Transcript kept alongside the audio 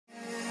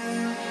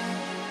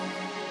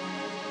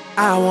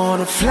I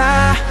wanna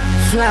fly,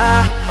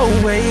 fly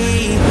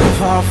away,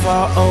 far,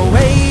 far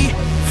away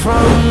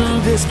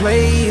from this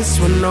place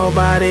where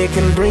nobody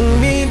can bring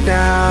me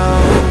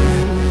down,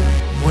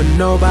 where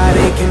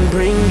nobody can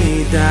bring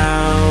me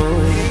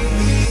down.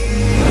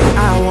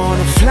 I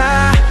wanna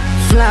fly,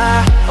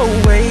 fly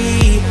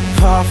away,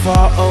 far,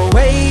 far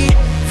away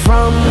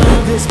from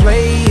this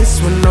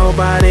place where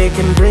nobody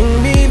can bring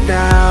me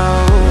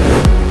down,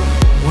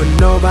 where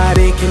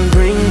nobody can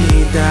bring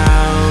me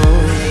down.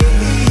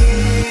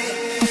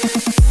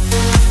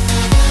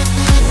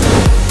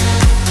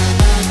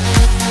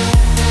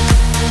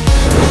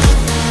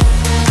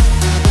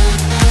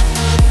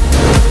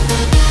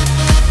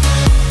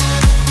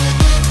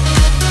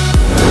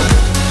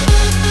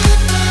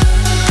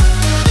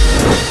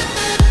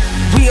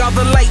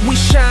 The light we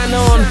shine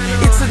on,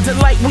 it's a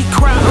delight we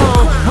cry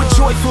on. With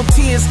joyful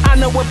tears, I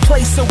know a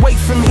place away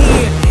from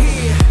here.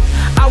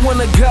 I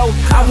wanna go,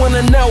 I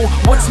wanna know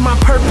what's my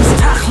purpose,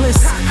 tachlis.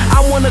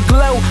 I wanna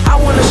glow, I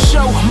wanna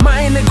show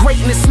my inner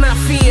greatness, not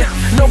fear.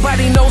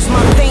 Nobody knows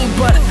my pain,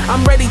 but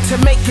I'm ready to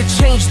make a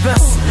change.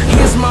 Thus,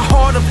 here's my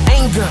heart of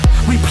anger,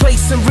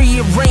 replace and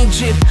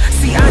rearrange it.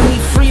 See, I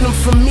need freedom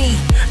for me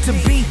to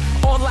be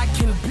all I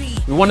can be.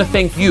 We want to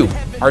thank you,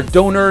 our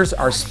donors,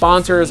 our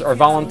sponsors, our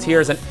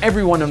volunteers, and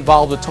everyone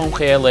involved with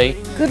Tomchei LA.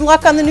 Good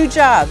luck on the new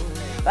job.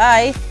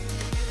 Bye.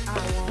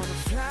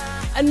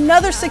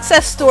 Another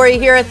success story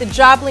here at the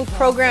JobLink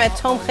program at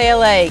Tomchei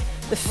LA,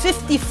 the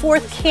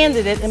 54th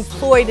candidate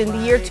employed in the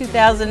year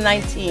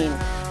 2019.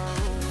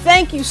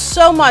 Thank you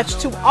so much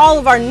to all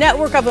of our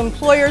network of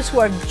employers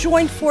who have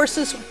joined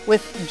forces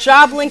with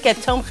JobLink at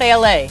Tomchei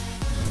LA.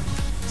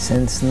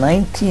 Since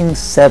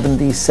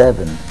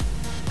 1977,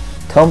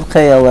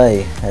 Tomchei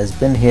LA has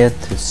been here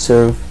to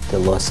serve the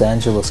Los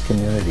Angeles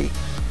community,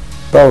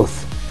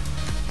 both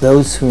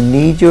those who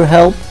need your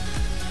help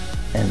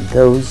and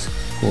those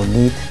who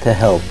need to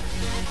help.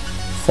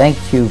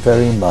 Thank you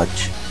very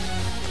much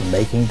for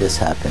making this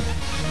happen.